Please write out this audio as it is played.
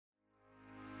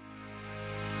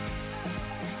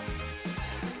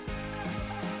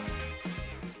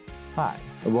Hi,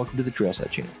 and welcome to the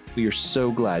Trailside channel. We are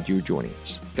so glad you are joining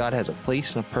us. God has a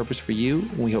place and a purpose for you,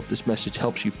 and we hope this message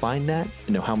helps you find that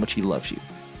and know how much He loves you.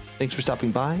 Thanks for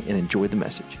stopping by and enjoy the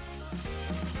message.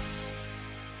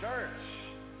 Church,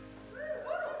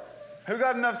 who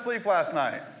got enough sleep last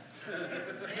night?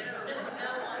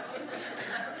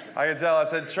 I can tell I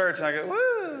said church and I go,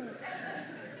 woo!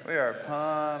 We are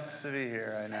pumped to be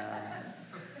here right now.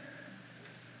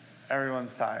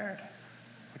 Everyone's tired,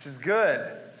 which is good.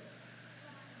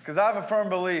 Because I have a firm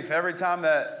belief every time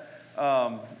that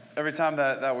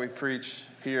we preach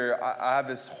here, I have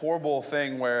this horrible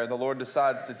thing where the Lord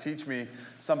decides to teach me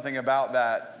something about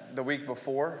that the week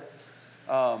before.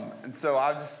 And so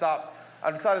I've decided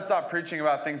to stop preaching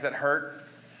about things that hurt.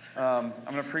 I'm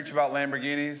going to preach about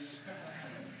Lamborghinis,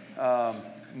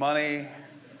 money,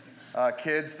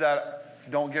 kids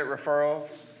that don't get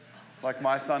referrals, like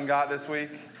my son got this week.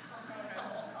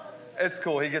 It's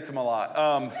cool. He gets them a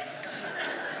lot.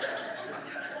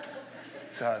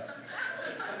 Does.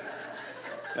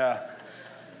 Yeah.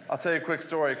 I'll tell you a quick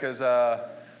story because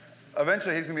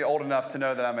eventually he's going to be old enough to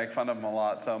know that I make fun of him a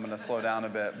lot, so I'm going to slow down a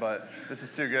bit, but this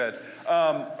is too good.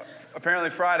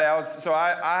 Apparently Friday,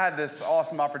 I had this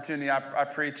awesome opportunity. I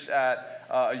preached at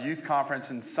a youth conference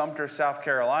in Sumter, South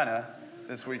Carolina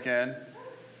this weekend.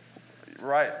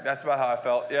 Right, that's about how I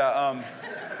felt. Yeah.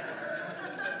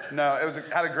 No,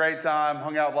 had a great time,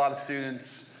 hung out with a lot of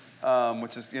students.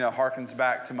 Which is, harkens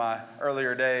back to my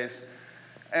earlier days.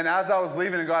 And as I was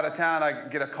leaving to go out of town, I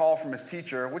get a call from his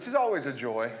teacher, which is always a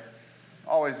joy.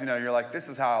 Always, you're like, this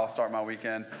is how I'll start my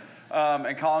weekend.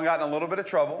 And Colin got in a little bit of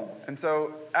trouble. And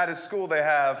so at his school, they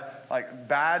have like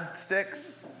bad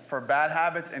sticks for bad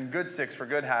habits and good sticks for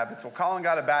good habits. Well, Colin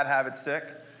got a bad habit stick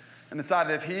and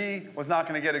decided if he was not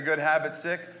going to get a good habit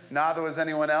stick, neither was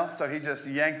anyone else. So he just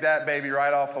yanked that baby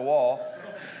right off the wall.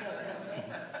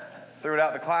 Threw it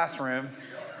out the classroom.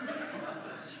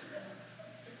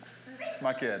 It's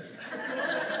my kid.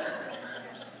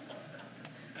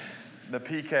 The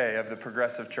PK of the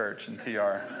Progressive Church in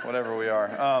TR, whatever we are.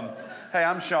 Hey,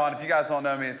 I'm Sean. If you guys don't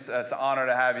know me, it's an honor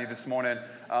to have you this morning.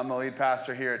 I'm the lead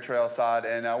pastor here at Trailside,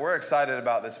 and we're excited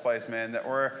about this place, man. That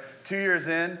we're 2 years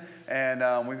in,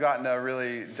 and we've gotten to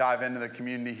really dive into the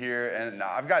community here. And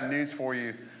I've got news for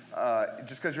you.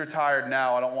 Just because you're tired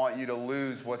now, I don't want you to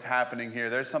lose what's happening here.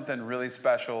 There's something really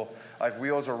special. Like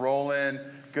wheels are rolling,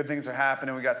 good things are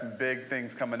happening. We got some big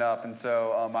things coming up, and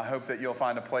so I hope that you'll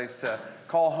find a place to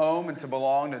call home and to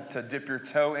belong, to dip your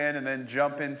toe in and then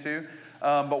jump into.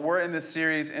 But we're in this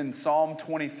series in Psalm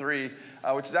 23,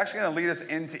 which is actually going to lead us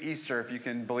into Easter, if you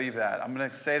can believe that. I'm going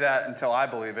to say that until I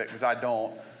believe it, because I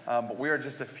don't. But we are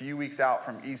just a few weeks out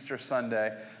from Easter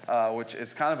Sunday, which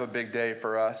is kind of a big day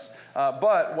for us.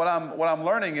 But what I'm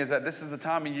learning is that this is the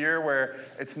time of year where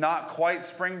it's not quite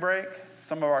spring break.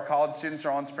 Some of our college students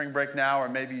are on spring break now, or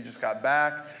maybe you just got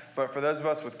back. But for those of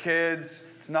us with kids,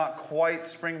 it's not quite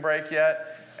spring break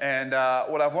yet. And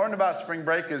what I've learned about spring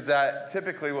break is that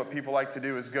typically what people like to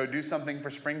do is go do something for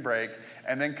spring break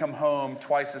and then come home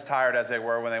twice as tired as they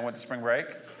were when they went to spring break.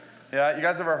 Yeah, you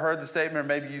guys ever heard the statement, or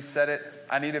maybe you said it,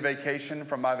 I need a vacation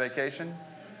from my vacation?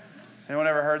 Anyone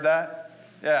ever heard that?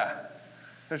 Yeah.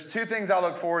 There's two things I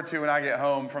look forward to when I get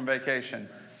home from vacation: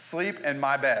 sleep and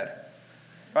my bed.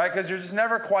 Right? Because you're just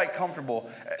never quite comfortable.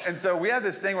 And so we have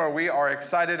this thing where we are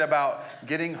excited about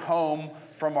getting home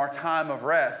from our time of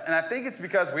rest. And I think it's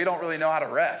because we don't really know how to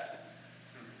rest.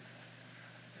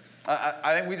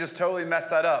 I think we just totally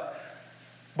messed that up.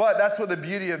 But that's what the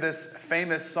beauty of this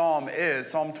famous psalm is,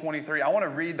 Psalm 23. I want to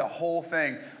read the whole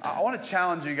thing. I want to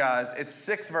challenge you guys. It's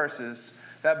 6 verses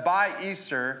that by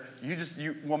Easter,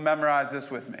 you will memorize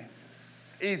this with me.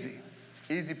 It's easy.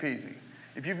 Easy peasy.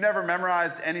 If you've never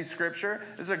memorized any scripture,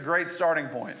 this is a great starting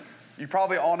point. You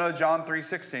probably all know John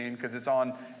 3:16 because it's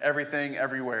on everything,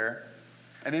 everywhere.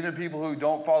 And even people who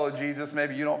don't follow Jesus,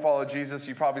 maybe you don't follow Jesus,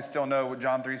 you probably still know what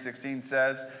John 3:16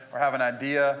 says or have an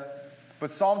idea. But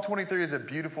Psalm 23 is a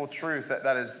beautiful truth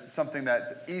that is something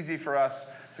that's easy for us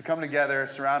to come together,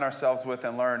 surround ourselves with,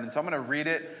 and learn. And so I'm going to read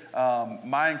it.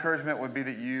 My encouragement would be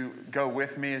that you go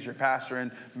with me as your pastor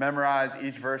and memorize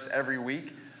each verse every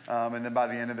week. And then by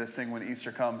the end of this thing, when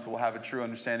Easter comes, we'll have a true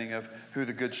understanding of who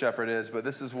the Good Shepherd is. But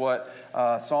this is what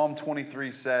Psalm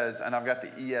 23 says, and I've got the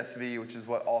ESV, which is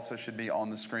what also should be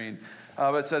on the screen.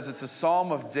 But it says, it's a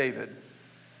psalm of David.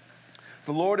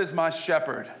 The Lord is my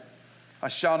shepherd. I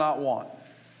shall not want.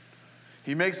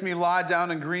 He makes me lie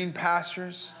down in green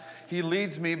pastures. He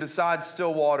leads me beside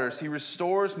still waters. He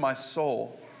restores my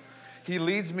soul. He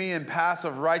leads me in paths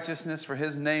of righteousness for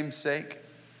his name's sake.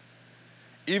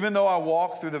 Even though I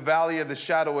walk through the valley of the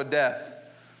shadow of death,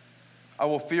 I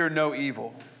will fear no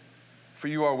evil. for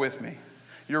you are with me.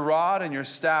 Your rod and your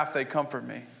staff, they comfort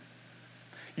me.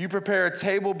 You prepare a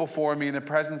table before me in the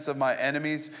presence of my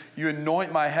enemies. You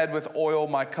anoint my head with oil,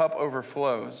 my cup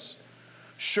overflows.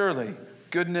 Surely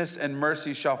goodness and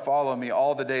mercy shall follow me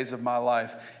all the days of my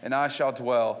life, and I shall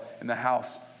dwell in the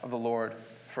house of the Lord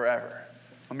forever.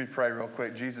 Let me pray real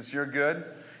quick. Jesus, you're good.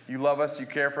 You love us. You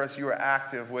care for us. You are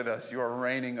active with us. You are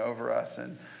reigning over us,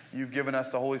 and you've given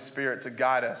us the Holy Spirit to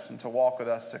guide us and to walk with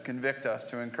us, to convict us,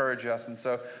 to encourage us. And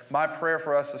so my prayer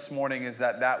for us this morning is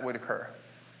that that would occur,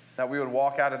 that we would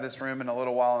walk out of this room in a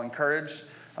little while encouraged,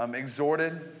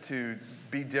 exhorted to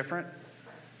be different,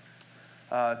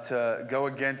 to go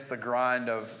against the grind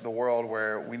of the world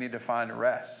where we need to find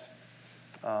rest,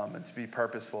 and to be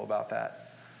purposeful about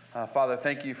that. Father,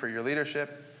 thank you for your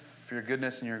leadership, for your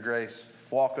goodness and your grace.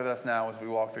 Walk with us now as we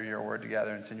walk through your word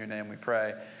together. And it's in your name we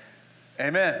pray.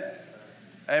 Amen.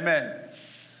 Amen.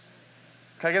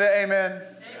 Can I get an amen?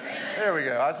 Amen? There we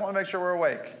go. I just want to make sure we're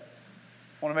awake.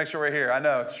 I want to make sure we're here. I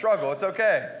know it's a struggle. It's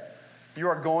okay. You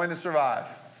are going to survive.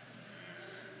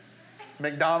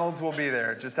 McDonald's will be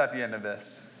there just at the end of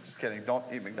this. Just kidding. Don't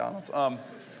eat McDonald's.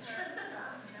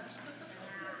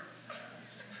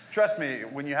 Trust me,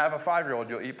 when you have a 5-year-old,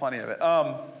 you'll eat plenty of it.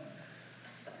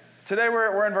 Today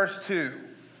we're in verse 2.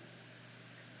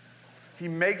 He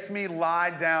makes me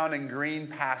lie down in green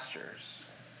pastures.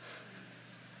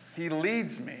 He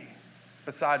leads me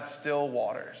beside still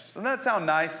waters. Doesn't that sound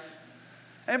nice?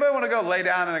 Anybody want to go lay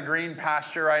down in a green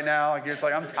pasture right now? Like you're just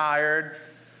like, I'm tired.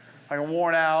 I'm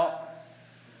worn out.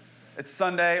 It's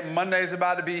Sunday. Monday's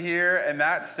about to be here, and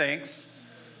that stinks.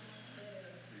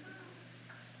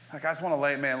 Like I just want to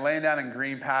laying down in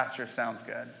green pastures sounds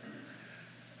good.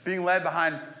 Being led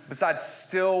beside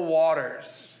still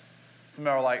waters. Some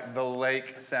are like, the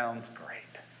lake sounds great.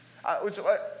 I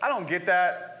don't get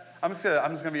that. I'm just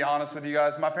gonna be honest with you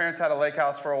guys. My parents had a lake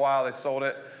house for a while. They sold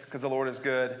it because the Lord is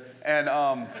good. And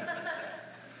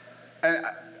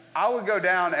I would go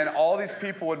down, and all these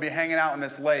people would be hanging out in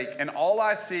this lake, and all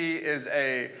I see is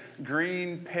a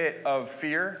green pit of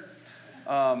fear.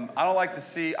 I don't like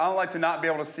to not be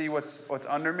able to see what's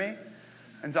under me.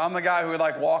 And so I'm the guy who would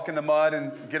like walk in the mud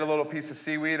and get a little piece of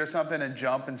seaweed or something and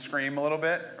jump and scream a little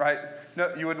bit, right?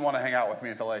 No, you wouldn't want to hang out with me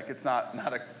at the lake. It's not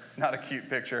a cute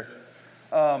picture.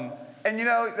 And you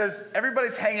know,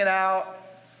 everybody's hanging out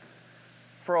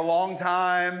for a long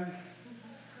time,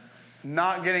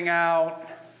 not getting out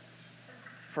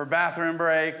for bathroom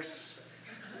breaks,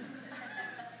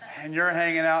 and you're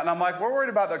hanging out. And I'm like, we're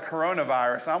worried about the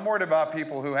coronavirus. I'm worried about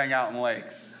people who hang out in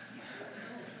lakes.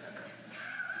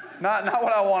 Not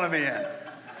what I want to be in.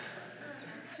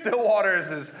 Still waters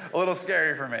is a little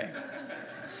scary for me.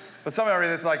 But some of you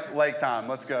this is like lake time.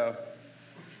 Let's go.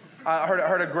 I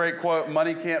heard a great quote,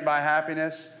 money can't buy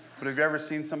happiness, but have you ever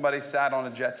seen somebody sat on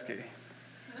a jet ski?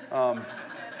 And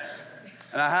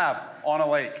I have, on a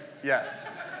lake, yes.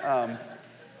 I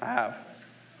have.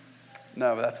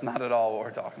 No, but that's not at all what we're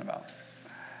talking about.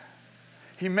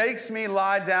 He makes me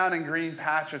lie down in green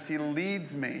pastures. He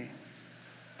leads me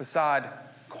beside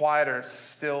quieter,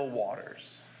 still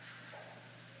waters.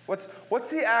 What's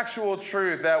the actual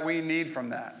truth that we need from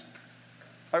that?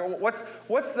 Like,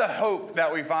 what's the hope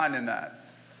that we find in that?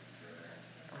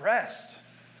 Rest.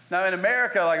 Now, in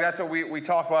America, like that's what we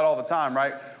talk about all the time,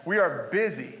 right? We are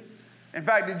busy. In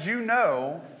fact, did you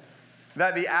know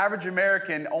that the average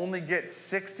American only gets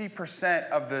 60%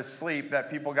 of the sleep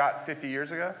that people got 50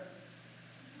 years ago?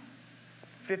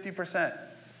 50%.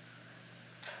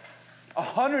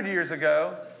 100 years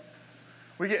ago,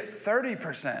 we get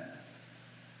 30%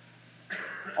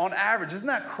 on average. Isn't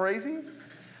that crazy?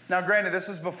 Now, granted, this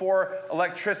is before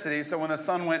electricity, so when the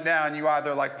sun went down, you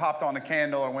either like popped on a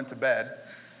candle or went to bed,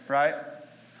 right?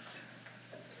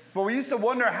 But we used to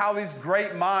wonder how these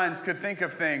great minds could think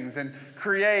of things and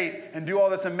create and do all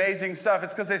this amazing stuff.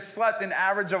 It's because they slept an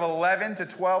average of 11 to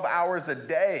 12 hours a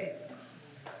day.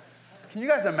 Can you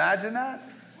guys imagine that?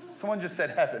 Someone just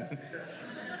said heaven.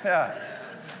 Yeah.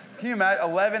 Can you imagine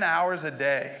 11 hours a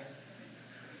day?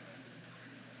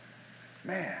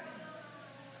 Man.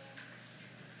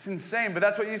 It's insane, but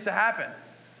that's what used to happen.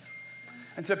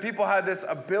 And so people had this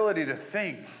ability to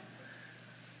think,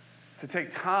 to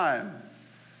take time,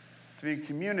 to be in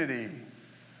community,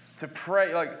 to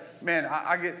pray. Like, man,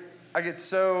 I get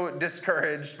so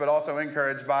discouraged, but also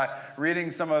encouraged by reading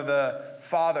some of the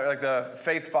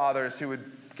faith fathers who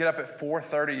would get up at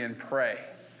 4:30 and pray.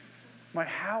 I'm like,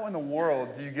 how in the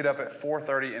world do you get up at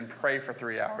 4:30 and pray for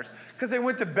 3 hours? Because they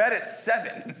went to bed at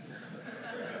 7.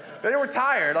 They were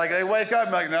tired. Like, they wake up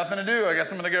and like, nothing to do. I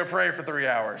guess I'm going to go pray for 3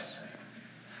 hours.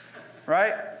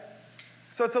 Right?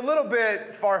 So it's a little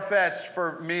bit far-fetched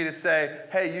for me to say,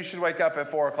 hey, you should wake up at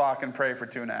 4 o'clock and pray for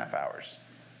 2.5 hours.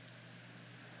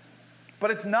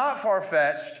 But it's not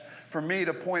far-fetched for me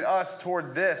to point us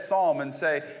toward this psalm and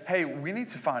say, hey, we need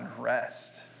to find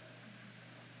rest.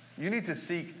 You need to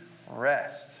seek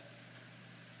rest.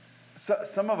 So,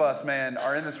 some of us, man,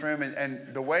 are in this room,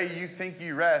 and the way you think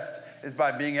you rest is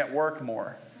by being at work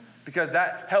more. Because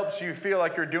that helps you feel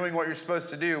like you're doing what you're supposed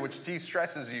to do, which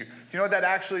de-stresses you. Do you know what that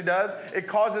actually does? It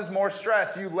causes more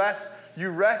stress. You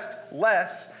rest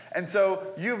less, and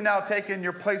so you've now taken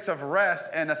your place of rest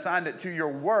and assigned it to your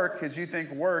work because you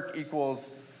think work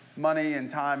equals money and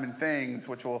time and things,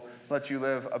 which will let you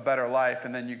live a better life,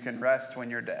 and then you can rest when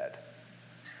you're dead.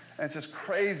 And it's this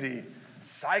crazy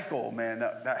cycle, man,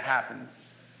 that happens.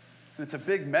 And it's a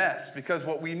big mess because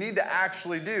what we need to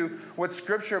actually do, what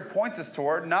Scripture points us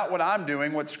toward, not what I'm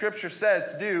doing, what Scripture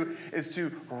says to do is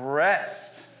to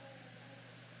rest.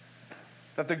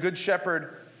 That the Good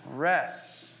Shepherd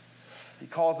rests. He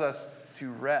calls us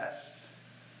to rest.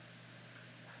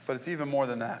 But it's even more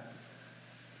than that.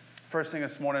 First thing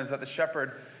this morning is that the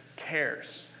shepherd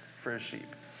cares for his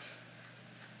sheep.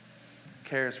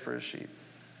 Cares for his sheep.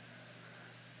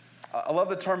 I love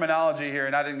the terminology here,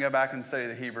 and I didn't go back and study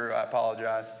the Hebrew. I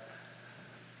apologize.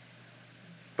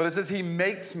 But it says, he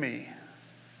makes me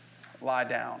lie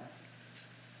down.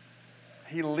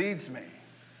 He leads me.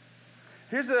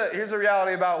 Here's a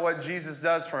reality about what Jesus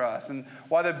does for us, and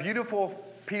why the beautiful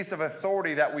piece of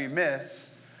authority that we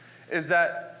miss is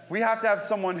that we have to have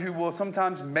someone who will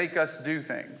sometimes make us do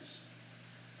things,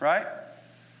 right?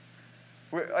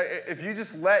 If you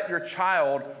just let your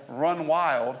child run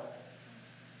wild,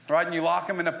 right, and you lock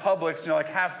them into Publix, and you're like,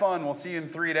 have fun, we'll see you in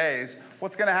 3 days,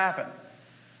 what's going to happen?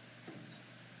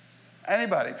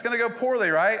 Anybody. It's going to go poorly,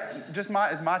 right? Is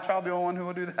my child the only one who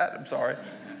will do that? I'm sorry.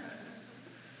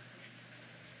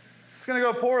 It's going to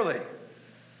go poorly.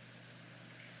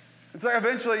 It's like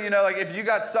eventually, like if you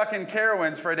got stuck in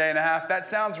Carowinds for a day and a half, that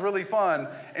sounds really fun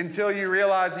until you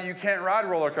realize that you can't ride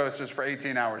roller coasters for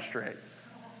 18 hours straight.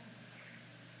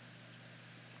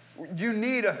 You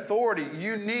need authority.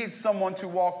 You need someone to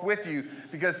walk with you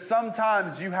because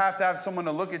sometimes you have to have someone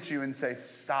to look at you and say,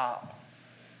 stop.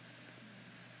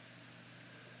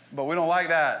 But we don't like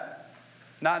that.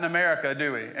 Not in America,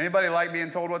 do we? Anybody like being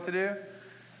told what to do?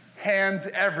 Hands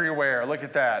everywhere. Look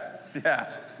at that.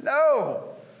 Yeah. No.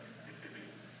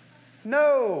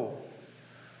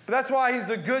 But that's why he's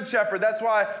the good shepherd. That's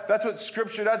what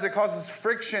Scripture does. It causes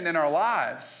friction in our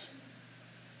lives.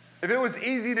 If it was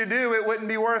easy to do, it wouldn't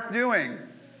be worth doing.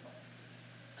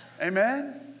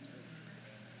 Amen?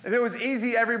 If it was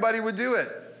easy, everybody would do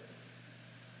it.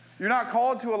 You're not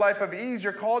called to a life of ease.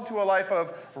 You're called to a life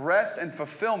of rest and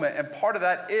fulfillment. And part of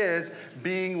that is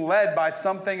being led by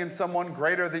something and someone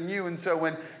greater than you. And so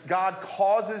when God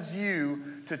causes you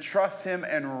to trust him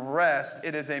and rest,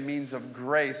 it is a means of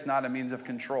grace, not a means of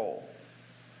control.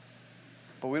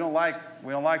 But we don't like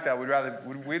that.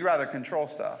 We'd rather control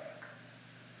stuff.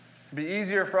 It'd be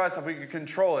easier for us if we could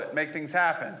control it, make things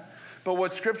happen. But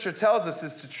what Scripture tells us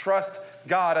is to trust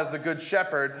God as the good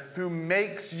shepherd who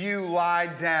makes you lie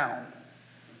down.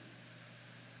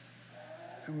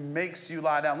 Who makes you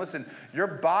lie down. Listen, your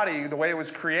body, the way it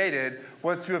was created,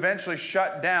 was to eventually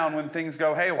shut down when things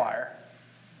go haywire.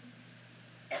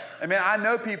 I mean, I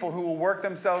know people who will work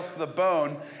themselves to the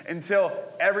bone until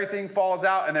everything falls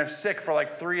out and they're sick for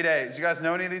like 3 days. You guys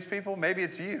know any of these people? Maybe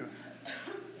it's you.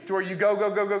 To where you go,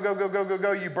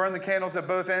 you burn the candles at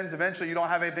both ends. Eventually, you don't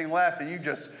have anything left, and you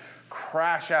just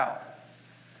crash out.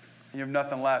 You have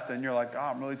nothing left, and you're like,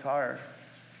 I'm really tired.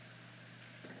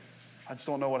 I just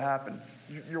don't know what happened.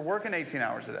 You're working 18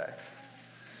 hours a day.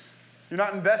 You're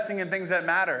not investing in things that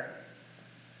matter.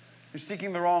 You're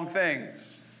seeking the wrong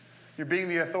things. You're being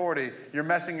the authority. You're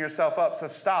messing yourself up, so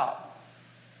stop.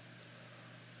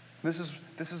 This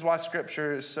is why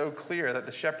Scripture is so clear that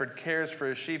the shepherd cares for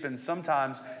his sheep, and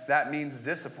sometimes that means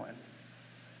discipline.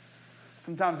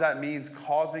 Sometimes that means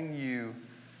causing you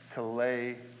to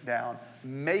lay down,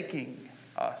 making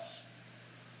us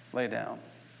lay down.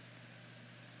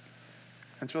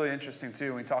 It's really interesting, too,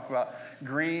 when we talk about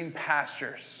green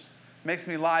pastures. It makes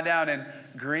me lie down in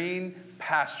green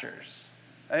pastures.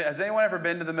 Has anyone ever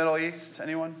been to the Middle East?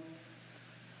 Anyone?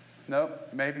 Nope,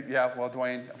 maybe, yeah, well,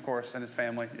 Dwayne, of course, and his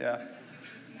family, yeah.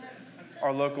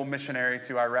 Our local missionary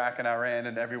to Iraq and Iran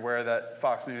and everywhere that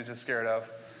Fox News is scared of.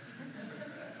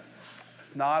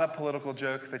 It's not a political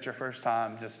joke. If it's your first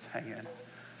time, just hang in.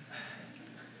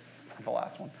 It's not the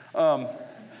last one.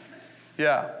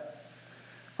 Yeah.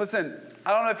 Listen,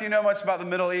 I don't know if you know much about the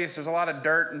Middle East. There's a lot of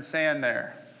dirt and sand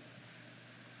there.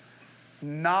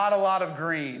 Not a lot of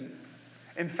green.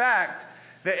 In fact,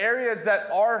 The areas that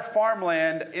are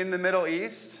farmland in the Middle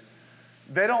East,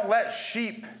 they don't let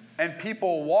sheep and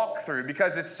people walk through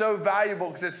because it's so valuable,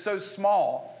 because it's so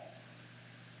small.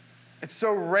 It's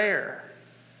so rare.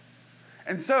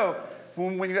 And so,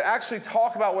 when you actually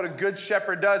talk about what a good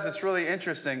shepherd does, it's really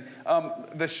interesting.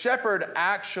 The shepherd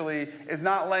actually is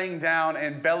not laying down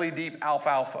in belly-deep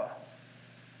alfalfa.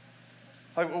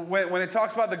 Like when it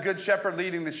talks about the good shepherd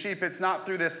leading the sheep, it's not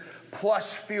through this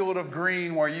plush field of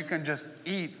green where you can just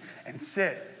eat and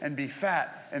sit and be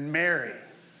fat and merry.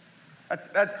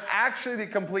 That's actually the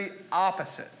complete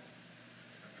opposite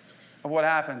of what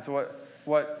happens,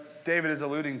 what David is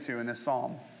alluding to in this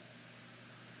psalm.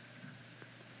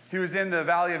 He was in the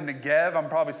valley of Negev. I'm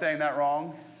probably saying that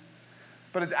wrong.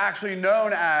 But it's actually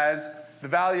known as the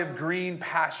valley of green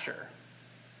pasture.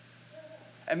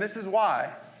 And this is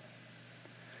why.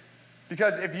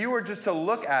 Because if you were just to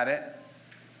look at it,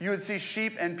 you would see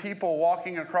sheep and people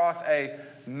walking across a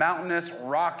mountainous,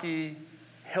 rocky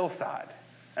hillside.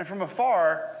 And from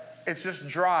afar, it's just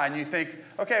dry. And you think,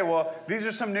 okay, well, these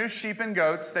are some new sheep and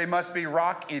goats. They must be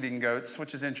rock-eating goats,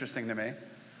 which is interesting to me.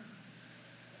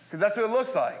 Because that's what it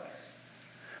looks like.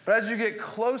 But as you get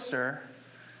closer,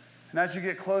 and as you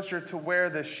get closer to where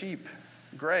the sheep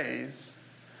graze,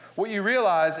 what you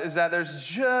realize is that there's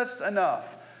just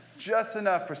enough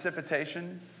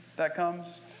precipitation that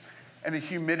comes, and the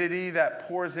humidity that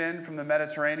pours in from the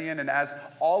Mediterranean, and as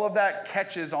all of that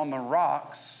catches on the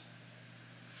rocks,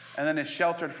 and then is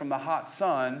sheltered from the hot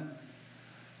sun,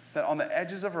 that on the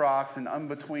edges of rocks and in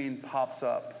between pops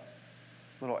up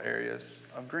little areas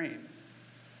of green.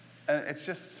 And it's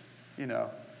just, a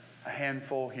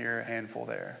handful here, a handful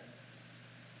there.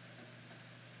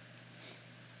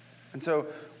 And so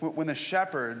when the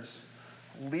shepherds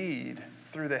lead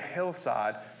through the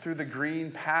hillside, through the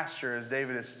green pasture, as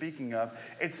David is speaking of,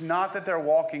 it's not that they're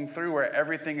walking through where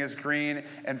everything is green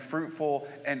and fruitful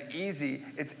and easy.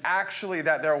 It's actually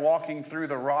that they're walking through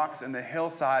the rocks and the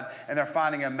hillside, and they're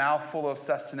finding a mouthful of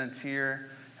sustenance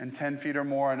here, and 10 feet or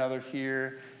more, another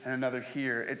here, and another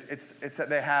here. It's that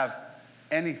they have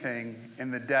anything in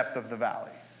the depth of the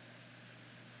valley.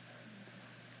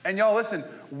 And y'all, listen,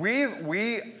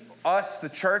 us, the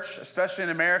church, especially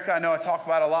in America, I know I talk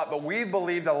about it a lot, but we've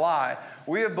believed a lie.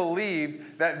 We have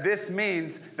believed that this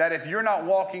means that if you're not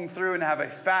walking through and have a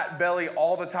fat belly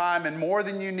all the time and more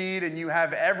than you need and you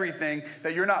have everything,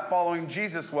 that you're not following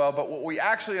Jesus well. But what we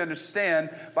actually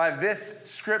understand by this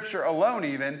scripture alone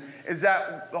even is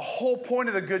that the whole point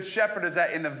of the Good Shepherd is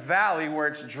that in the valley where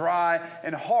it's dry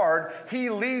and hard,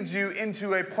 he leads you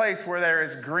into a place where there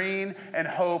is green and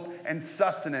hope and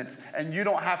sustenance. And you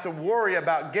don't have to worry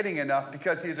about getting enough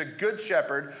because he's a good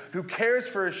shepherd who cares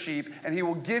for his sheep, and he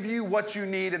will give you what you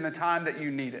need in the time that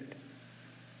you need it.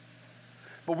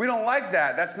 But we don't like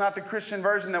that. That's not the Christian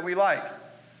version that we like.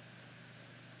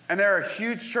 And there are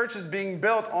huge churches being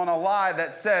built on a lie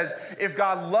that says if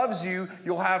God loves you,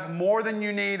 you'll have more than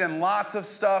you need and lots of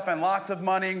stuff and lots of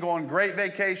money and go on great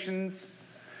vacations.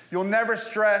 You'll never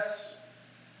stress.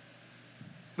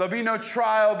 There'll be no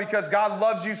trial because God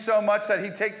loves you so much that he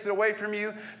takes it away from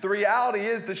you. The reality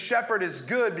is the shepherd is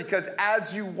good because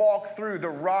as you walk through the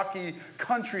rocky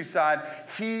countryside,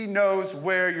 he knows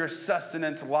where your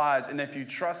sustenance lies. And if you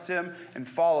trust him and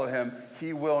follow him,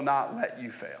 he will not let you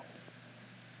fail.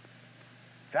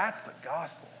 That's the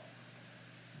gospel.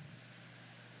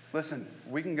 Listen,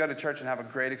 we can go to church and have a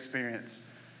great experience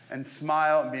and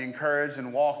smile and be encouraged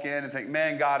and walk in and think,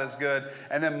 man, God is good.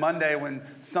 And then Monday, when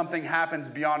something happens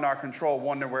beyond our control,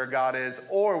 wonder where God is.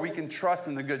 Or we can trust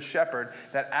in the Good Shepherd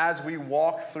that as we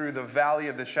walk through the valley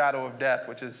of the shadow of death,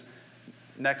 which is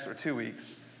next or 2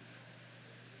 weeks,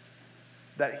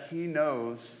 that he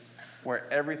knows where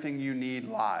everything you need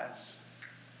lies.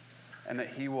 And that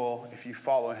he will, if you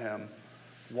follow him,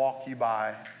 walk you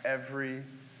by every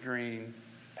green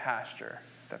pasture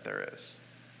that there is.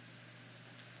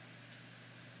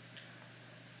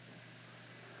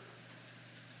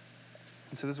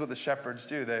 And so this is what the shepherds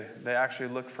do. They actually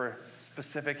look for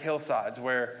specific hillsides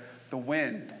where the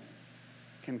wind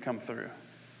can come through.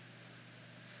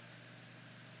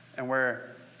 And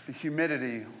where the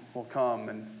humidity will come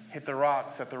and hit the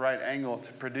rocks at the right angle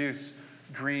to produce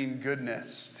green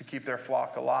goodness to keep their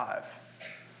flock alive.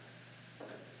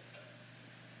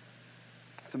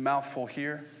 It's a mouthful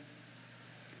here.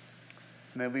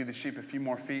 And they lead the sheep a few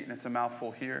more feet, and it's a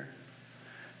mouthful here.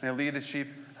 And they lead the sheep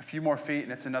a few more feet,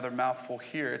 and it's another mouthful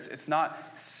here. It's not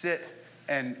sit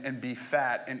and be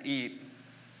fat and eat.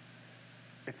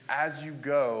 It's as you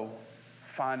go,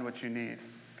 find what you need,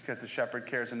 because the shepherd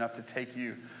cares enough to take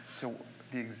you to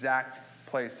the exact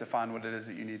place to find what it is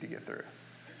that you need to get through.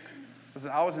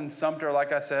 Listen, I was in Sumter,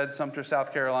 like I said, Sumter,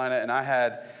 South Carolina, and I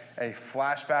had a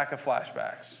flashback of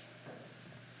flashbacks.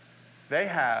 They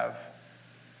have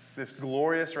this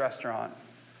glorious restaurant.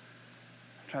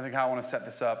 I'm trying to think how I want to set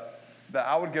this up, that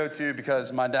I would go to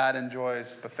because my dad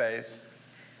enjoys buffets.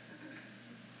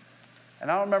 And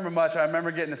I don't remember much. I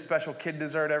remember getting a special kid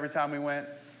dessert every time we went.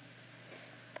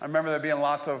 I remember there being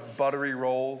lots of buttery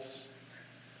rolls.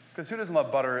 Because who doesn't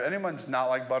love butter? Anyone does not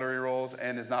like buttery rolls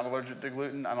and is not allergic to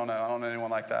gluten? I don't know. I don't know anyone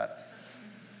like that.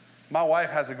 My wife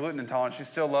has a gluten intolerance. She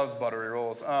still loves buttery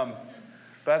rolls.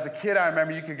 But as a kid, I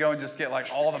remember you could go and just get like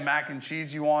all the mac and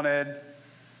cheese you wanted.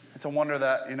 It's a wonder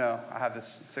that, I have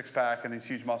this six-pack and these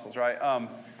huge muscles, right?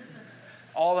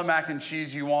 All the mac and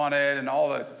cheese you wanted and all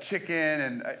the chicken,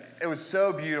 and it was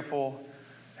so beautiful.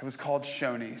 It was called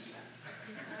Shoney's.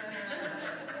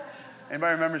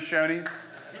 Anybody remember Shoney's?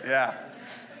 Yeah.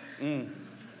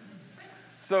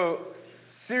 So,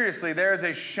 seriously, there is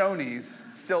a Shoney's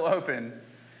still open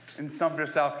in Sumter,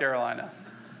 South Carolina.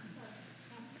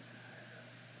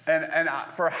 And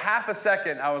for half a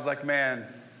second, I was like, man,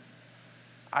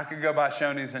 I could go by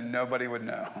Shoney's and nobody would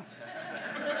know.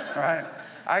 Right?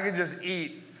 I could just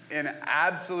eat in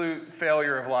absolute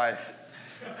failure of life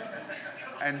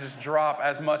and just drop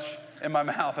as much in my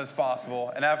mouth as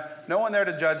possible and have no one there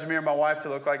to judge me or my wife to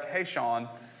look like, hey, Sean,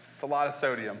 it's a lot of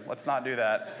sodium. Let's not do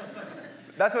that.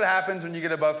 That's what happens when you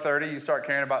get above 30. You start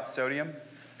caring about sodium,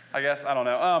 I guess. I don't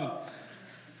know.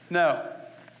 No.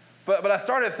 But I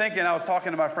started thinking, I was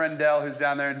talking to my friend Dell, who's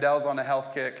down there, and Dell's on a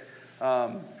health kick.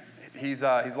 He's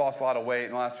lost a lot of weight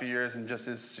in the last few years and just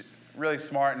is really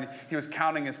smart. And he was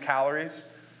counting his calories,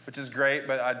 which is great,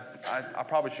 but I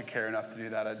probably should care enough to do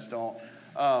that. I just don't.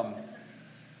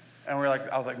 And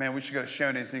I was like, man, we should go to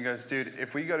Shoney's. And he goes, dude,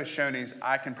 if we go to Shoney's,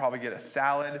 I can probably get a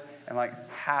salad and like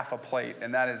half a plate,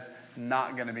 and that is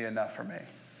not going to be enough for me.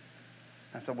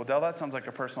 I said, well, Dell, that sounds like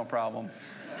a personal problem.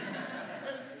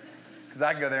 Because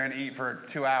I could go there and eat for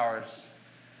 2 hours.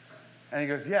 And he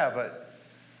goes, yeah, but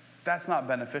that's not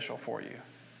beneficial for you.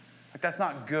 Like, that's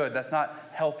not good. That's not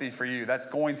healthy for you. That's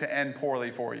going to end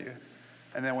poorly for you.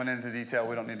 And then went into detail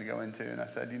we don't need to go into. And I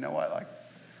said, you know what? Like,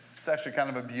 it's actually kind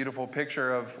of a beautiful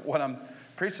picture of what I'm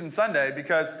preaching Sunday,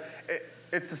 because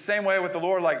it's the same way with the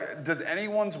Lord. Like, does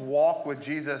anyone's walk with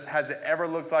Jesus, has it ever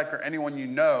looked like, or anyone you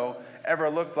know, ever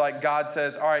looked like God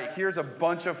says, all right, here's a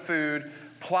bunch of food,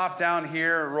 plop down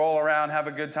here, roll around, have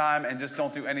a good time, and just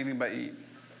don't do anything but eat?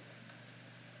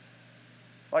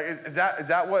 Like, is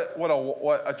that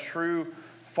what a true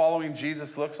following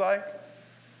Jesus looks like?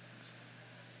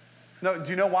 No, do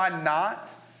you know why not?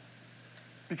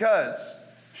 Because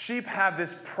sheep have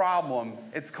this problem.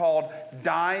 It's called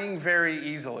dying very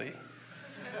easily.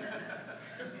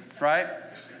 Right?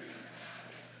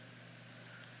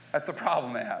 That's the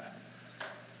problem they have.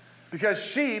 Because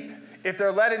sheep, if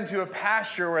they're led into a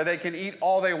pasture where they can eat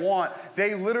all they want,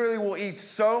 they literally will eat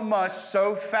so much,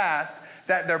 so fast,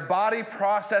 that their body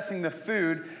processing the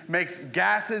food makes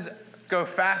gases go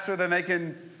faster than they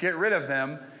can get rid of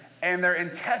them, and their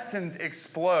intestines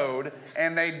explode,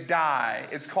 and they die.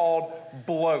 It's called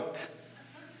bloat.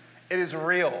 It is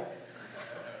real.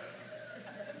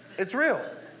 It's real.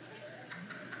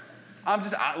 I'm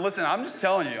just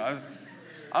telling you.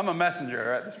 I'm a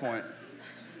messenger at this point.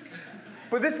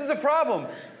 But this is the problem.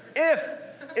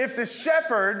 If the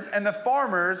shepherds and the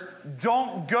farmers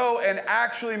don't go and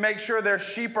actually make sure their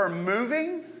sheep are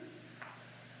moving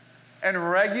and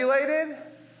regulated,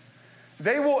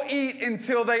 they will eat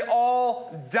until they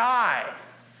all die,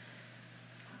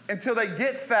 until they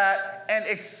get fat and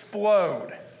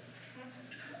explode.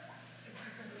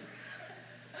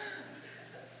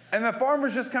 And the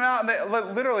farmers just come out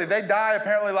and they die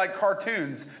apparently like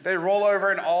cartoons. They roll over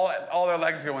and all their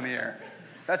legs go in the air.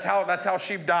 That's how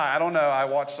sheep die. I don't know. I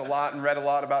watched a lot and read a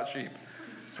lot about sheep.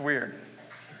 It's weird.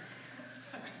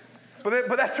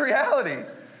 But that's reality.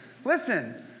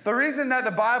 Listen, the reason that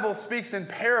the Bible speaks in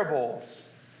parables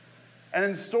and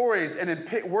in stories and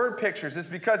in word pictures is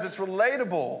because it's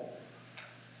relatable.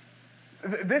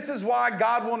 This is why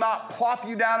God will not plop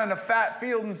you down in a fat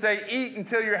field and say, eat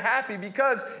until you're happy,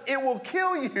 because it will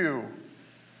kill you.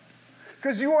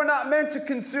 Because you are not meant to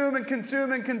consume and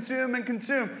consume and consume and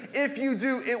consume. If you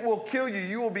do, it will kill you.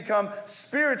 You will become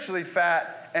spiritually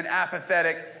fat and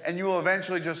apathetic, and you will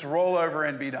eventually just roll over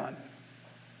and be done.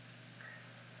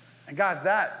 And guys,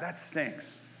 that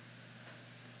stinks.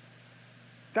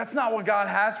 That's not what God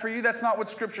has for you. That's not what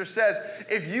Scripture says.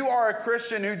 If you are a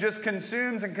Christian who just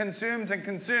consumes and consumes and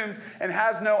consumes and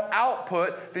has no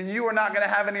output, then you are not going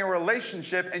to have any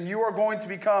relationship, and you are going to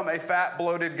become a fat,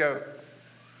 bloated goat.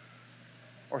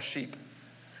 Or sheep.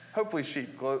 Hopefully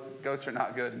sheep. Goats are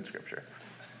not good in Scripture.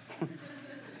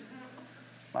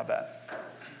 My bad.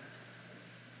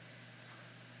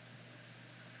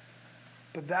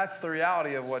 But that's the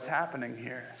reality of what's happening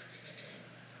here.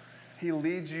 He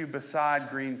leads you beside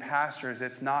green pastures.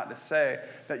 It's not to say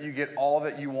that you get all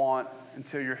that you want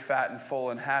until you're fat and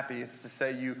full and happy. It's to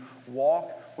say you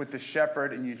walk with the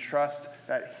shepherd and you trust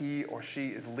that he or she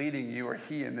is leading you, or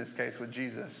he in this case with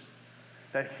Jesus,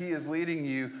 that he is leading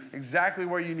you exactly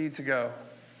where you need to go.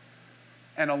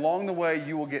 And along the way,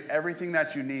 you will get everything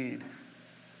that you need,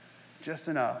 just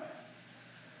enough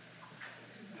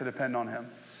to depend on him.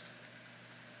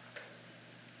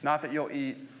 Not that you'll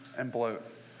eat and bloat.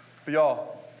 But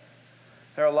y'all,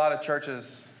 there are a lot of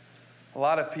churches, a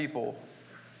lot of people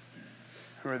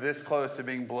who are this close to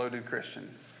being bloated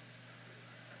Christians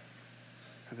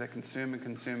because they consume and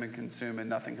consume and consume and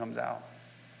nothing comes out.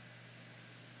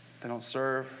 They don't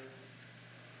serve.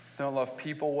 They don't love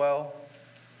people well.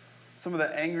 Some of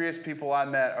the angriest people I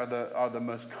met are the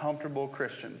most comfortable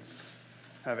Christians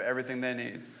who have everything they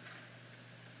need.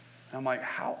 And I'm like,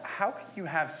 how can you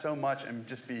have so much and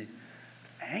just be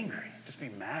angry, just be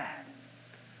mad?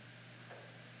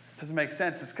 It doesn't make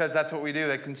sense. It's because that's what we do.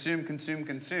 They consume,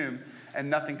 and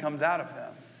nothing comes out of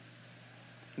them.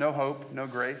 No hope, no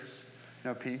grace,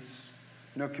 no peace,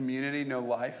 no community, no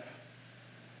life.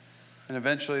 And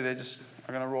eventually they just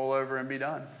are going to roll over and be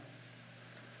done.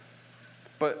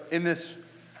 But in this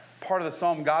part of the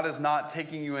psalm, God is not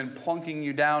taking you and plunking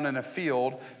you down in a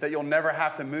field that you'll never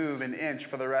have to move an inch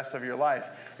for the rest of your life.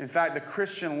 In fact, the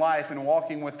Christian life and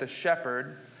walking with the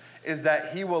shepherd is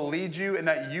that he will lead you and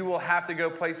that you will have to go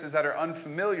places that are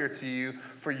unfamiliar to you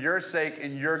for your sake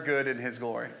and your good and his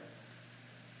glory.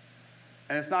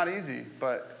 And it's not easy,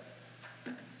 but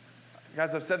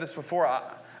guys, I've said this before, I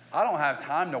don't have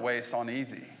time to waste on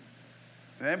easy.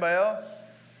 Anybody else?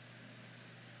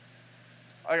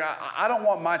 I don't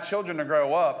want my children to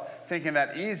grow up thinking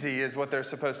that easy is what they're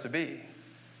supposed to be.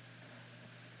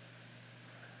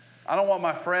 I don't want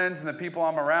my friends and the people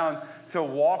I'm around to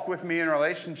walk with me in a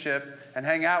relationship and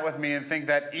hang out with me and think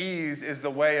that ease is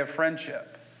the way of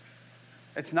friendship.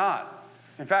 It's not.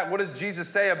 In fact, what does Jesus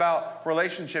say about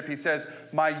relationship? He says,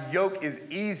 my yoke is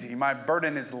easy, my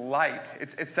burden is light.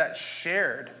 It's that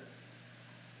shared.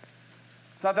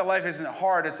 It's not that life isn't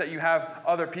hard, it's that you have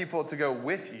other people to go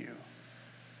with you.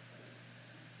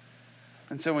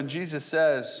 And so when David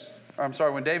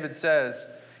says,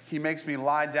 he makes me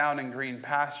lie down in green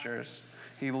pastures,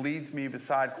 he leads me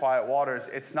beside quiet waters,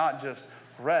 it's not just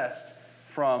rest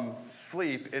from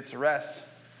sleep, it's rest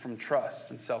from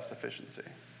trust and self-sufficiency.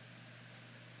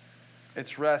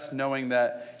 It's rest knowing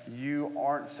that you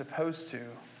aren't supposed to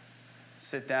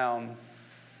sit down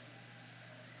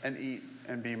and eat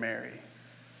and be merry.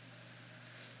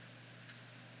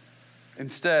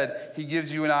 Instead, he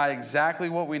gives you and I exactly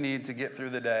what we need to get through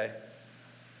the day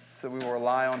so that we will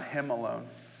rely on him alone.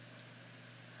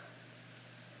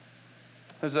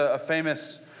 There's a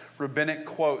famous rabbinic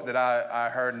quote that I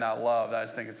heard and I loved. I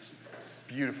just think it's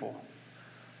beautiful.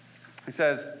 He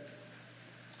says,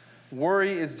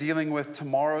 worry is dealing with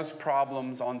tomorrow's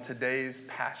problems on today's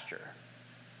pasture.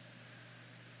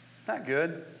 Isn't that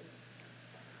good?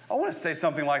 I want to say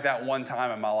something like that one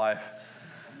time in my life,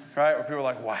 right? Where people are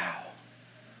like, wow.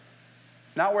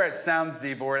 Not where it sounds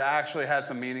deep, but where it actually has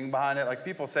some meaning behind it. Like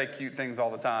people say cute things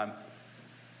all the time.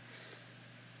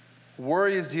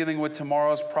 Worry is dealing with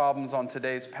tomorrow's problems on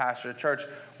today's pasture. Church,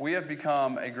 we have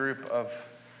become a group of,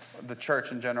 the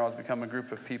church in general has become a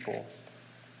group of people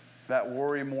that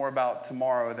worry more about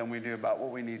tomorrow than we do about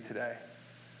what we need today.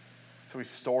 So we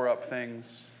store up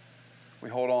things. We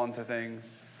hold on to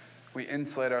things. We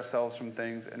insulate ourselves from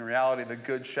things. In reality, the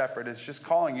good shepherd is just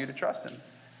calling you to trust him.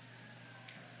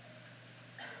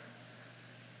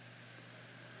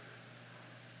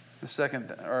 The second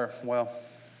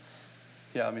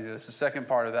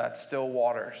part of that, still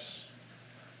waters.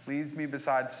 Leads me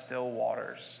beside still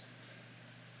waters.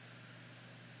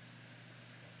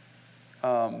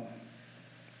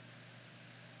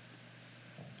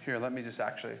 Here, let me just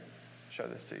actually show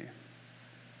this to you.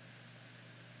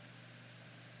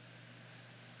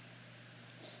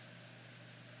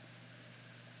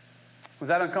 Was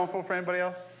that uncomfortable for anybody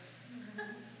else?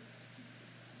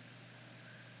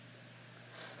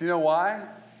 Do you know why?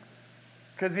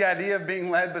 Because the idea of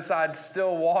being led beside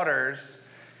still waters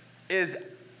is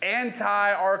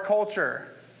anti our culture.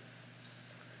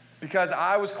 Because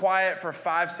I was quiet for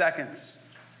 5 seconds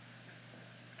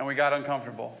and we got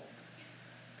uncomfortable.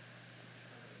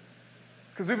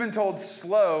 Because we've been told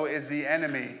slow is the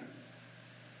enemy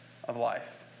of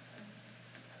life.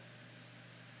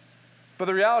 But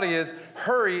the reality is,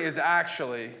 hurry is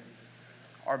actually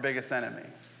our biggest enemy.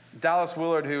 Dallas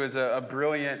Willard, who is a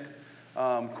brilliant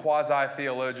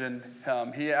quasi-theologian.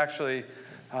 He actually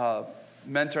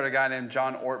mentored a guy named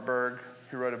John Ortberg,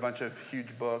 who wrote a bunch of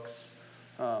huge books,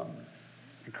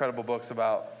 incredible books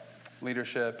about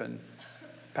leadership and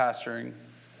pastoring.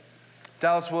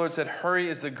 Dallas Willard said, hurry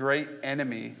is the great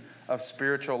enemy of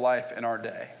spiritual life in our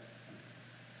day.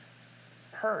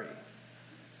 Hurry.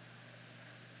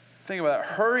 Think about it.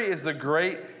 Hurry is the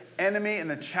great enemy and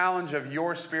the challenge of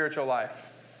your spiritual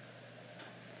life.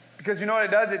 Because you know what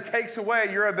it does? It takes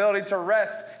away your ability to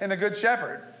rest in the Good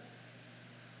Shepherd.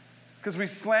 Because we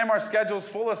slam our schedules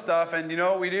full of stuff, and you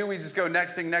know what we do? We just go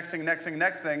next thing,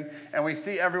 and we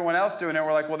see everyone else doing it.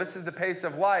 We're like, well, this is the pace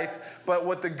of life. But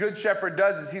what the Good Shepherd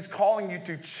does is he's calling you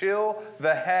to chill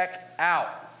the heck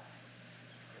out.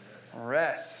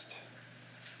 Rest.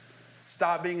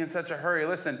 Stop being in such a hurry.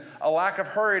 Listen, a lack of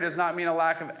hurry does not mean a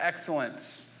lack of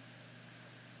excellence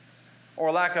or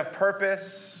a lack of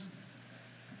purpose.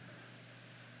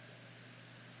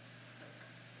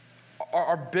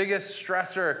 Our biggest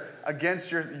stressor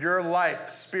against your life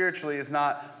spiritually is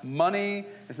not money,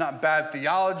 it's not bad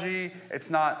theology, it's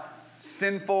not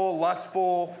sinful,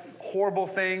 lustful, horrible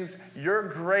things. Your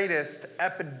greatest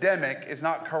epidemic is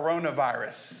not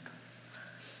coronavirus.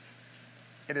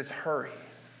 It is hurry.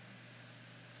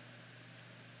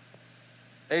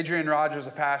 Adrian Rogers,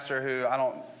 a pastor who I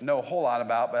don't know a whole lot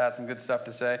about, but has some good stuff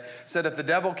to say, said, if the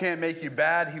devil can't make you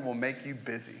bad, he will make you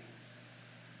busy.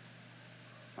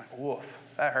 Like, woof,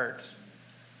 that hurts.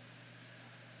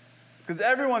 Because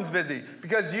everyone's busy.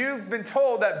 Because you've been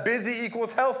told that busy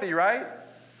equals healthy, right?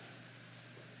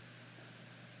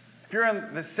 If you're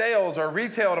in the sales or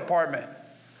retail department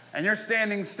and you're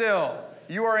standing still,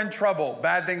 you are in trouble.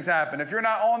 Bad things happen. If you're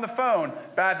not on the phone,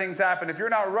 bad things happen. If you're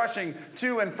not rushing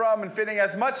to and from and fitting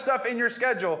as much stuff in your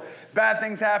schedule, bad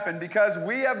things happen. Because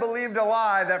we have believed a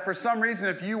lie that for some reason,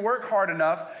 if you work hard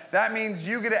enough, that means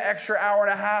you get an extra hour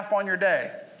and a half on your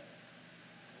day.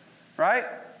 Right?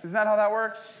 Isn't that how that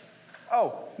works?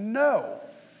 Oh, no.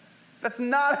 That's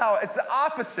not how, it's the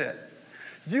opposite.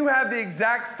 You have the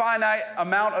exact finite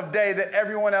amount of day that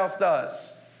everyone else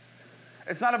does.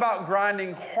 It's not about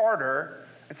grinding harder.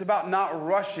 It's about not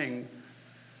rushing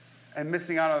and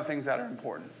missing out on the things that are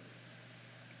important.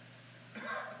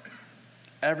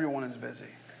 Everyone is busy.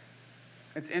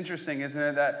 It's interesting, isn't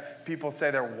it, that people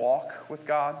say their walk with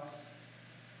God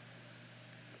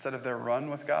instead of their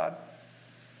run with God?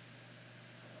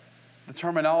 The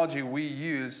terminology we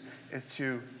use is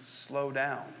to slow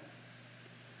down.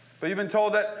 But you've been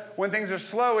told that when things are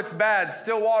slow, it's bad.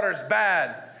 Still water's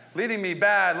bad. Leading me,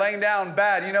 bad. Laying down,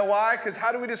 bad. You know why? Because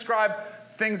how do we describe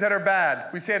things that are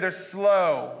bad? We say they're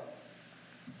slow.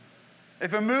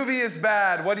 If a movie is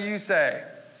bad, what do you say?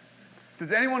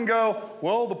 Does anyone go,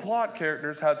 well, the plot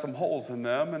characters had some holes in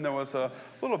them, and there was a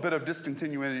little bit of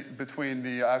discontinuity between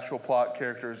the actual plot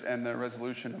characters and the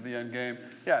resolution of the end game?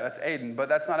 Yeah, that's Aiden, but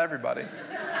that's not everybody.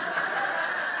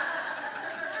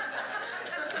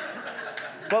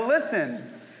 But listen.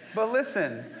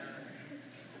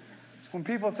 When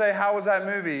people say, how was that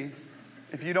movie?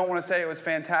 If you don't want to say it was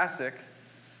fantastic,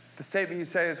 the statement you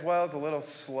say is, well, it's a little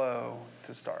slow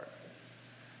to start.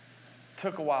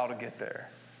 Took a while to get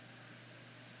there.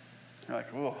 You're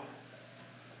like, whoa.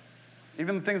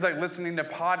 Even things like listening to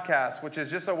podcasts, which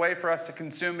is just a way for us to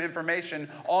consume information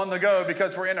on the go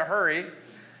because we're in a hurry.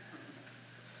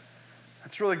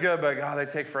 It's really good, but God, they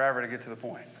take forever to get to the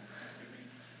point.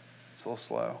 It's a little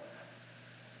slow.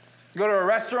 You go to a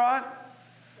restaurant,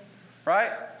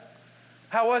 right?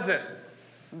 How was it?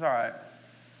 It was all right.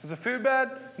 Was the food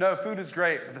bad? No, food is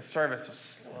great, but the service was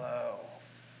slow.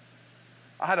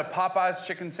 I had a Popeyes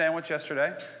chicken sandwich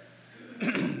yesterday.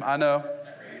 I know.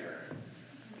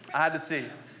 I had to see.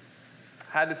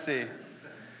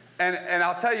 And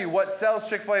I'll tell you, what sells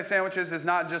Chick-fil-A sandwiches is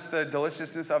not just the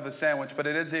deliciousness of the sandwich, but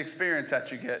it is the experience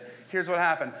that you get. Here's what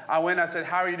happened. I went and I said,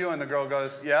 how are you doing? The girl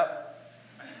goes, yep.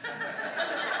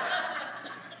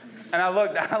 And I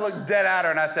looked dead at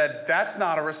her and I said, that's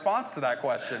not a response to that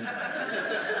question.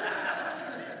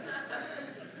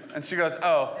 And she goes,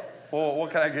 oh, well, what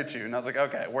can I get you? And I was like,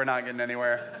 okay, we're not getting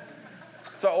anywhere.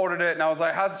 So I ordered it and I was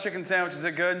like, how's the chicken sandwich? Is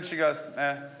it good? And she goes,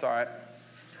 it's all right.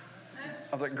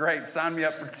 I was like, great, sign me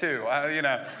up for 2,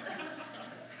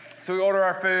 So we order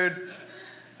our food.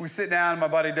 We sit down, and my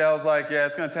buddy Dale's like, yeah,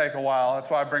 it's going to take a while. That's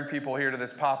why I bring people here to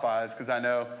this Popeyes, because I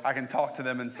know I can talk to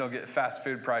them and still get fast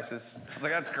food prices. I was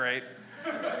like, that's great.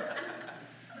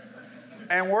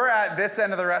 And we're at this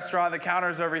end of the restaurant, the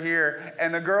counter's over here,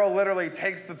 and the girl literally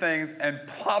takes the things and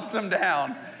plops them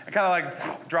down and kind of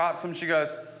like drops them. She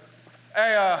goes,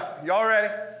 hey, y'all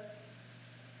ready? And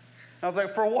I was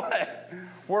like, for what?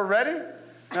 We're ready?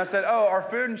 And I said, oh, our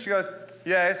food? And she goes,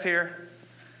 Yeah, it's here.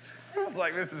 I was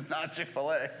like, this is not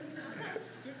Chick-fil-A.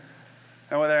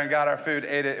 And went there and got our food,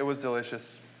 ate it. It was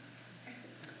delicious.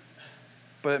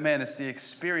 But man, it's the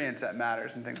experience that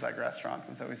matters in things like restaurants.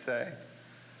 And so we say,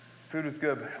 food was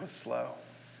good, but it was slow.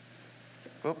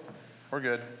 Oop, we're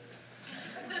good.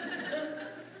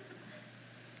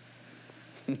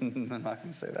 I'm not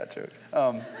going to say that joke.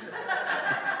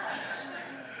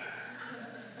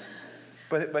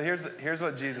 But here's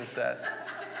what Jesus says.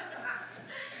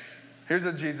 Here's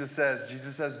what Jesus says.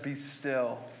 Jesus says, be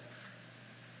still.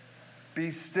 Be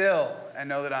still and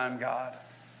know that I am God.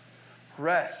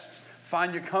 Rest.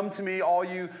 Come to me, all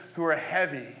you who are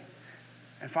heavy,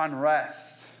 and find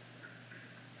rest.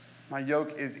 My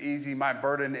yoke is easy, my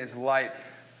burden is light.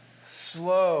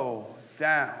 Slow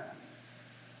down.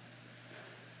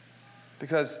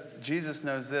 Because Jesus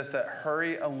knows this, that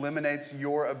hurry eliminates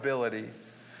your ability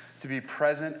to be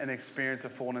present and experience the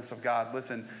fullness of God.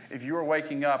 Listen, if you are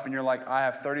waking up and you're like, I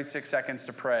have 36 seconds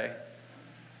to pray,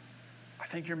 I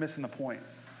think you're missing the point.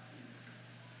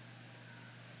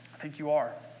 I think you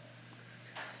are.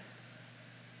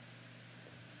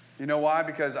 You know why?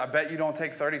 Because I bet you don't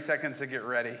take 30 seconds to get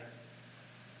ready.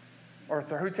 Or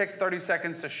who takes 30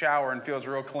 seconds to shower and feels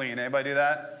real clean? Anybody do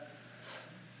that?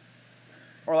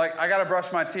 Or like, I got to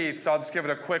brush my teeth, so I'll just give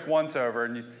it a quick once-over,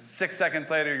 and 6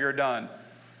 seconds later, you're done.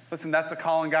 Listen, that's a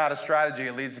calling God a strategy.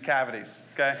 It leads to cavities,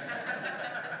 okay?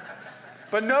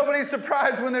 But nobody's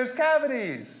surprised when there's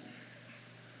cavities.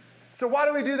 So why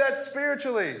do we do that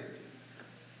spiritually?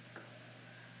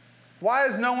 Why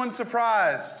is no one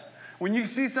surprised? When you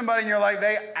see somebody and you're like,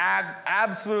 they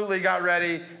absolutely got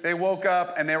ready, they woke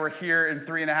up and they were here in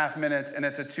 3.5 minutes, and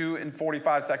it's a 2 and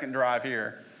 45 second drive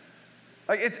here.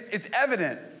 Like, it's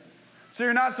evident. So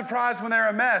you're not surprised when they're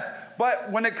a mess. But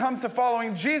when it comes to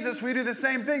following Jesus, we do the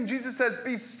same thing. Jesus says,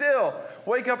 be still,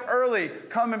 wake up early,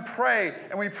 come and pray.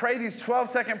 And we pray these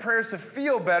 12-second prayers to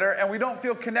feel better, and we don't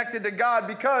feel connected to God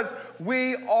because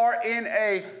we are in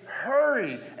a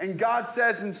hurry. And God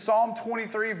says in Psalm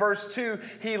 23, verse 2,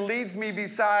 he leads me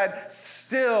beside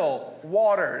still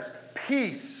waters,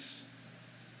 peace,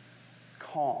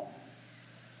 calm.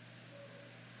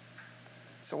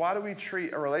 So why do we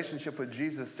treat a relationship with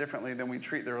Jesus differently than we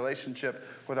treat the relationship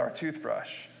with our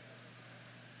toothbrush?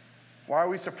 Why are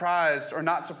we surprised, or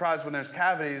not surprised when there's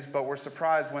cavities, but we're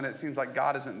surprised when it seems like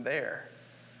God isn't there?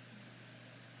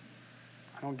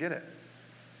 I don't get it.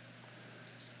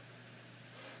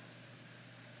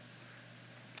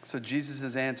 So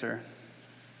Jesus' answer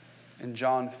in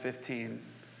John 15,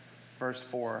 verse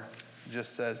 4,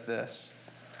 just says this: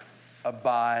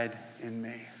 abide in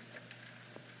me.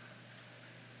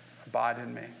 Abide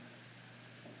in me.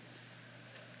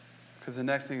 Because the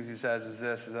next thing he says is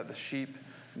this, is that the sheep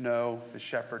know the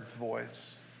shepherd's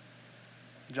voice.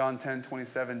 John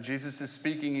 10:27, Jesus is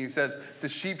speaking. He says, the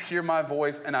sheep hear my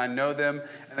voice, and I know them,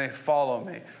 and they follow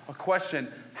me. A question,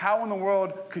 how in the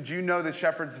world could you know the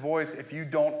shepherd's voice if you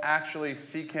don't actually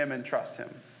seek him and trust him?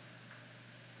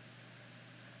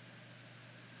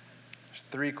 There's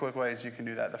 3 quick ways you can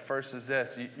do that. The first is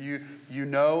this. You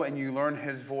know and you learn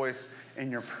his voice in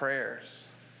your prayers.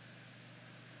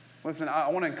 Listen, I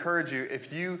want to encourage you,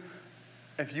 if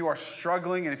you are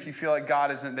struggling and if you feel like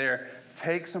God isn't there,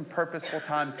 take some purposeful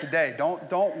time today.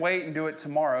 Don't wait and do it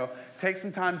tomorrow. Take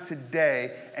some time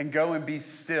today and go and be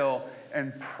still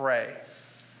and pray.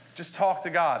 Just talk to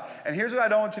God. And here's what I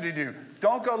don't want you to do.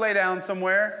 Don't go lay down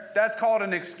somewhere. That's called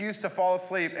an excuse to fall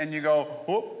asleep, and you go,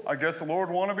 oh, I guess the Lord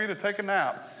wanted me to take a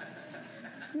nap.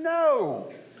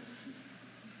 No.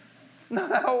 It's not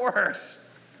how it works.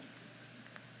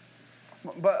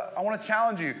 But I want to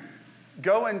challenge you.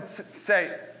 Go and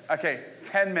say, okay,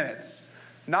 10 minutes.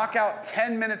 Knock out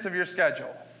 10 minutes of your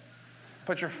schedule.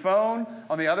 Put your phone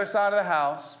on the other side of the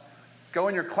house. Go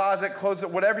in your closet, close it,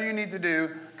 whatever you need to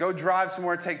do. Go drive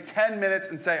somewhere, take 10 minutes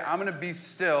and say, I'm going to be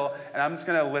still and I'm just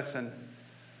going to listen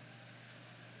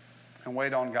and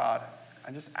wait on God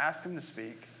and just ask him to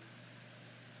speak.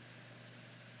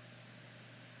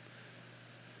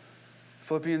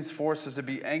 Philippians 4 says to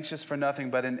be anxious for nothing,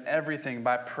 but in everything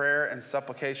by prayer and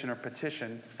supplication or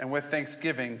petition, and with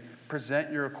thanksgiving,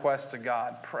 present your requests to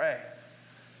God. Pray.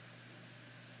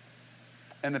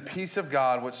 And the peace of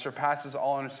God, which surpasses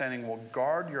all understanding, will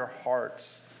guard your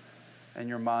hearts and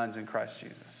your minds in Christ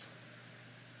Jesus.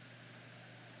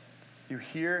 You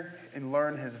hear and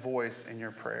learn his voice in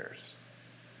your prayers.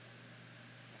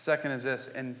 Second is this,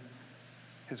 in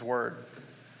his word.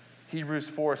 Hebrews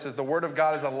 4 says, the word of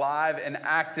God is alive and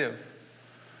active,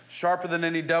 sharper than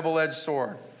any double-edged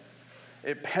sword.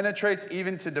 It penetrates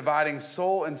even to dividing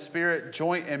soul and spirit,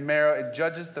 joint and marrow. It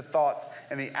judges the thoughts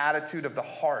and the attitude of the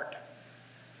heart.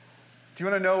 Do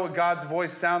you want to know what God's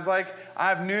voice sounds like? I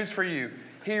have news for you.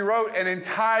 He wrote an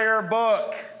entire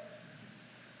book.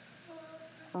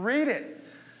 Read it.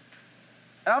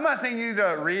 And I'm not saying you need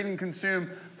to read and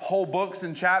consume whole books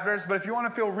and chapters, but if you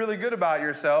want to feel really good about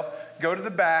yourself, go to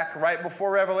the back right before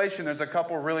Revelation. There's a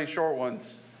couple really short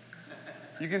ones.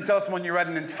 You can tell someone you read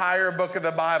an entire book of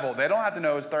the Bible. They don't have to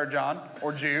know it's 3 John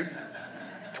or Jude.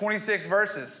 26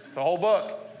 verses. It's a whole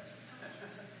book.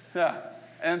 Yeah.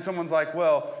 And someone's like,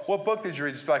 well, what book did you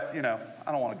read? Just like, I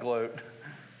don't want to gloat.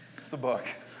 It's a book.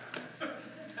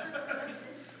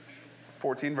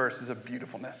 14 verses of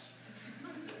beautifulness.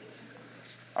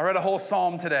 I read a whole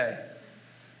psalm today.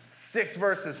 6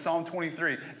 verses, Psalm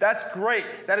 23. That's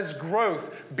great. That is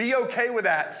growth. Be okay with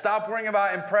that. Stop worrying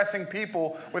about impressing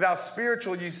people with how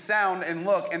spiritual you sound and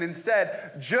look, and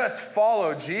instead, just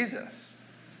follow Jesus.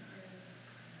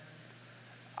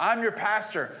 I'm your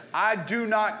pastor. I do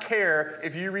not care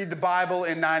if you read the Bible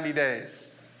in 90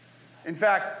 days. In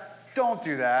fact, don't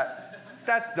do that.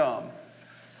 That's dumb.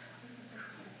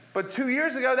 But 2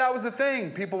 years ago, that was the thing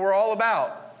people were all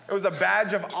about. It was a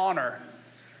badge of honor.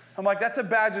 I'm like, that's a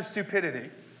badge of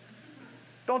stupidity.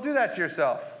 Don't do that to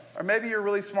yourself. Or maybe you're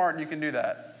really smart and you can do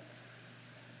that.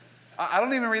 I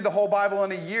don't even read the whole Bible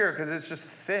in a year because it's just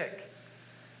thick.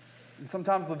 And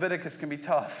sometimes Leviticus can be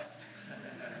tough.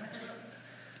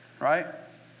 Right?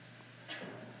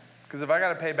 Because if I got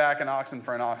to pay back an oxen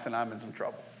for an oxen, I'm in some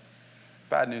trouble.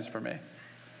 Bad news for me.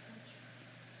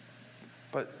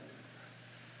 But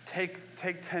take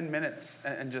 10 minutes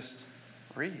and just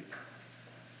read.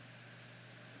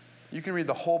 You can read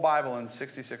the whole Bible in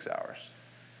 66 hours.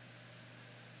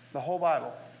 The whole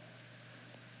Bible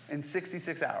in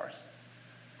 66 hours.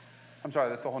 I'm sorry,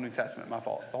 that's the whole New Testament, my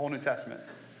fault. The whole New Testament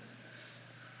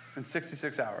in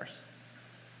 66 hours.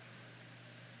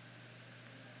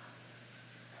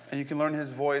 And you can learn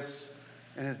his voice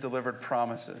and his delivered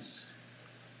promises.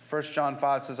 1 John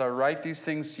 5 says, I write these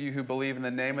things to you who believe in the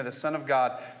name of the Son of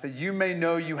God, that you may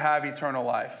know you have eternal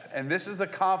life. And this is the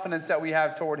confidence that we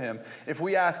have toward him. If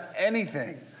we ask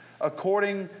anything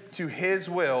according to his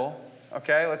will,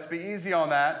 okay, let's be easy on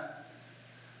that.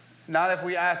 Not if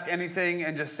we ask anything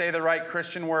and just say the right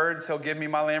Christian words, he'll give me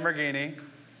my Lamborghini,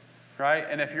 right?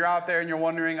 And if you're out there and you're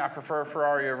wondering, I prefer a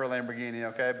Ferrari over a Lamborghini,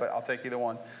 okay, but I'll take either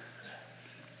one.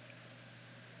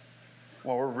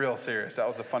 Well, we're real serious. That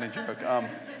was a funny joke.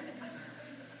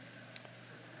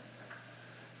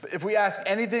 But if we ask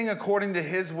anything according to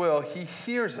his will, he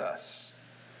hears us.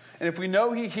 And if we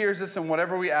know he hears us in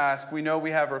whatever we ask, we know we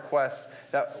have requests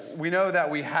that we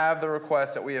have the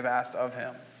requests that we have asked of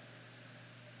him.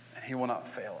 And he will not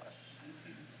fail us.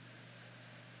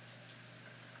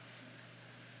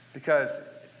 Because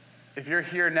if you're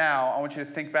here now, I want you to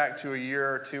think back to a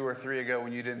year or 2 or 3 ago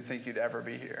when you didn't think you'd ever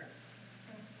be here.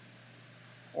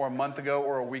 Or a month ago,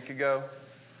 or a week ago.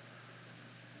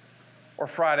 Or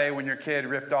Friday when your kid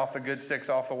ripped off the good sticks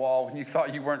off the wall when you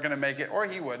thought you weren't going to make it, or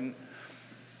he wouldn't.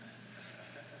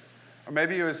 Or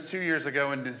maybe it was 2 years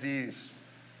ago when disease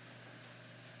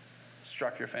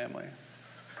struck your family.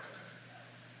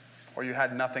 Or you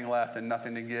had nothing left and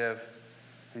nothing to give,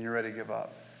 and you're ready to give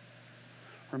up.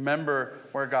 Remember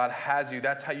where God has you.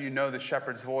 That's how you know the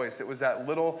shepherd's voice. It was that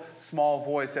little small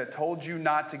voice that told you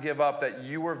not to give up, that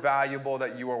you were valuable,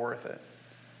 that you were worth it.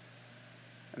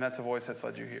 And that's a voice that's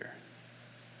led you here.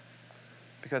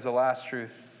 Because the last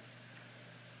truth,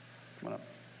 come on up,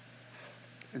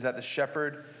 is that the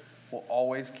shepherd will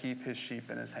always keep his sheep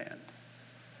in his hand.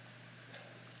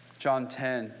 John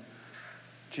 10,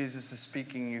 Jesus is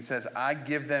speaking. He says, I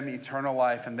give them eternal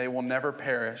life and they will never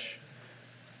perish.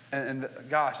 And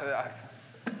gosh,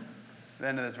 the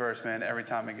end of this verse, man, every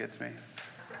time it gets me.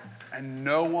 And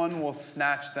no one will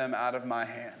snatch them out of my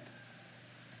hand.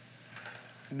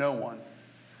 No one.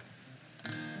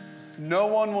 No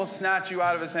one will snatch you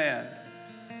out of his hand.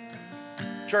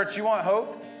 Church, you want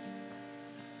hope?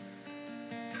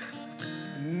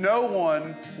 No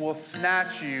one will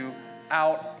snatch you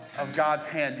out of God's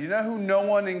hand. Do you know who no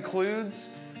one includes?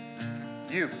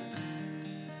 You.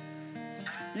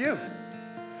 You.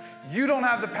 You don't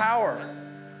have the power.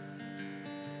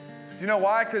 Do you know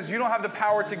why? Because you don't have the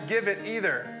power to give it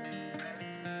either.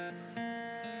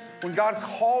 When God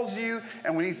calls you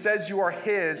and when he says you are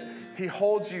his, he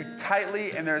holds you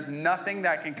tightly and there's nothing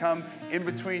that can come in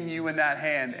between you and that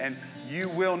hand, and you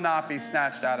will not be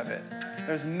snatched out of it.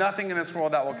 There's nothing in this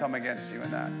world that will come against you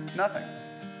in that. Nothing.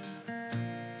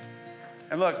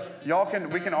 And look,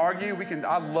 we can argue,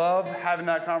 I love having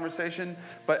that conversation,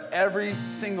 but every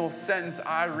single sentence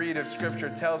I read of Scripture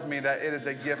tells me that it is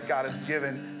a gift God has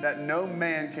given that no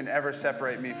man can ever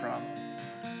separate me from.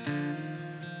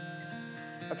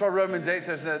 That's why Romans 8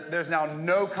 says that there's now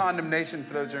no condemnation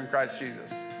for those who are in Christ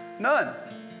Jesus. None.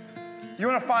 You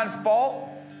want to find fault?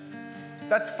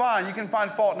 That's fine. You can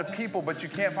find fault in the people, but you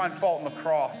can't find fault in the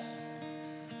cross.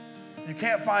 You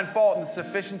can't find fault in the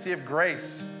sufficiency of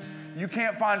grace. You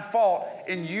can't find fault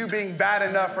in you being bad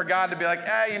enough for God to be like,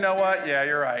 you know what? Yeah,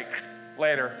 you're right.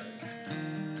 Later.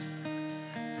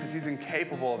 Because he's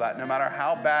incapable of that, no matter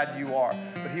how bad you are.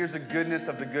 But here's the goodness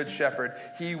of the Good Shepherd.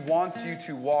 He wants you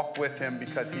to walk with him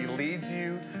because he leads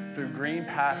you through green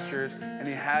pastures and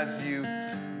he has you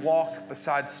walk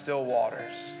beside still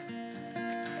waters.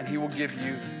 And he will give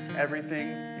you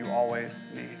everything you always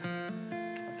need.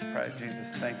 Let's pray.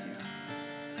 Jesus, thank you.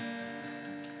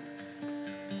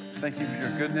 Thank you for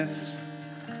your goodness.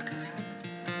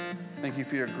 Thank you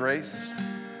for your grace.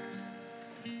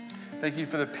 Thank you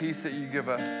for the peace that you give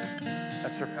us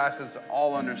that surpasses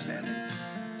all understanding.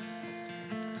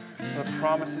 For the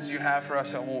promises you have for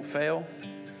us that won't fail.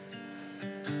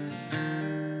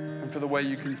 And for the way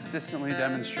you consistently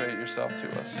demonstrate yourself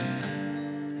to us.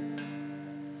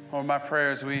 Lord, my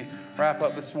prayer as we wrap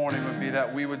up this morning would be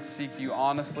that we would seek you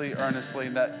honestly, earnestly,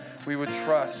 that we would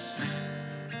trust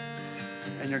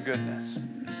in your goodness.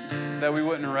 That we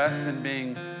wouldn't rest in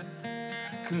being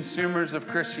consumers of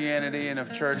Christianity and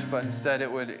of church, but instead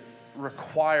it would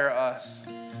require us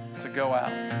to go out,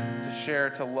 to share,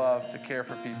 to love, to care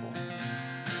for people.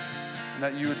 And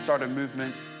that you would start a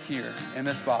movement here in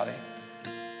this body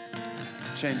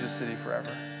to change this city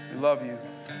forever. We love you.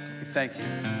 We thank you.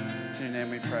 In your name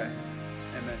we pray.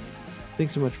 Amen.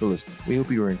 Thanks so much for listening. We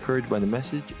hope you were encouraged by the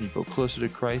message and you feel closer to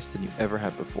Christ than you ever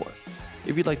have before.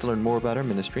 If you'd like to learn more about our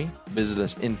ministry, visit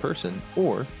us in person,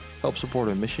 or help support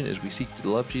our mission as we seek to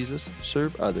love Jesus,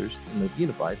 serve others, and live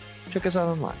unified, check us out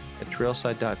online at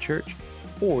trailside.church,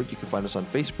 or you can find us on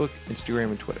Facebook, Instagram,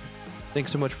 and Twitter.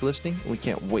 Thanks so much for listening, and we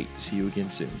can't wait to see you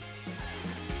again soon.